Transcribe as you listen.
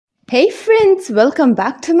Hey friends, welcome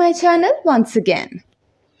back to my channel once again.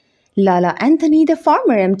 LaLa Anthony, the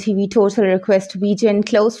former MTV Total Request VJ and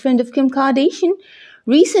close friend of Kim Kardashian,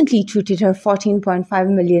 recently treated her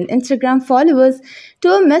 14.5 million Instagram followers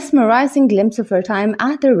to a mesmerizing glimpse of her time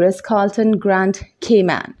at the Ritz-Carlton Grand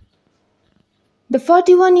Cayman. The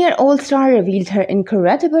 41-year-old star revealed her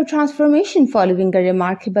incredible transformation following a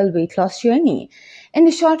remarkable weight loss journey. In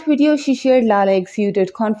the short video she shared, LaLa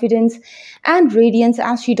exuded confidence and radiance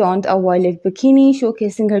as she donned a violet bikini,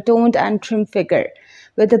 showcasing her toned and trim figure.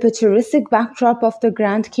 With the picturesque backdrop of the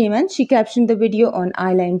Grand Cayman, she captioned the video on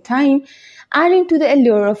Island Time, adding to the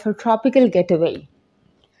allure of her tropical getaway.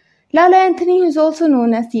 LaLa Anthony, who is also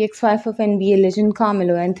known as the ex-wife of NBA legend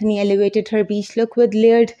Carmelo Anthony, elevated her beach look with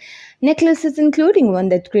layered necklaces, including one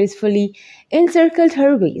that gracefully encircled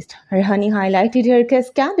her waist. Her honey highlighted hair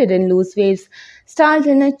cascaded in loose waves, styled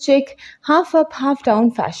in a chic, half-up,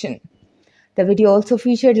 half-down fashion. The video also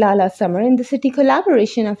featured LaLa's Summer in the City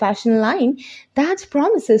collaboration, a fashion line that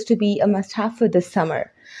promises to be a must-have for this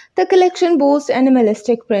summer. The collection boasts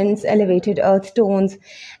animalistic prints, elevated earth tones,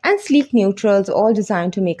 and sleek neutrals, all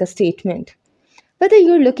designed to make a statement. Whether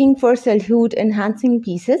you're looking for silhouette-enhancing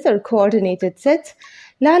pieces or coordinated sets,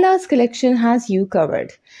 LaLa's collection has you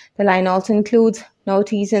covered. The line also includes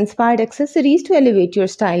noughties-inspired accessories to elevate your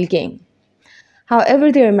style game.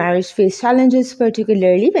 However, their marriage faced challenges,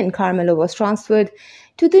 particularly when Carmelo was transferred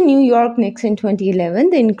to the New York Knicks in 2011.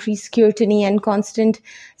 The increased scrutiny and constant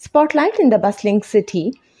spotlight in the bustling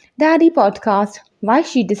city. Daddy podcast why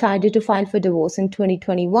she decided to file for divorce in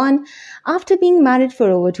 2021 after being married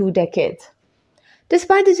for over 2 decades.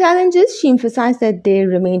 Despite the challenges, she emphasized that they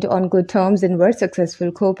remained on good terms and were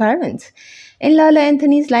successful co-parents. In LaLa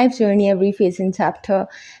Anthony's life journey, every phase and chapter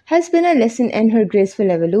has been a lesson, and her graceful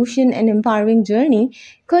evolution and empowering journey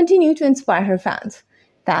continue to inspire her fans.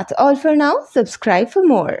 That's all for now. Subscribe for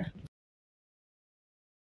more.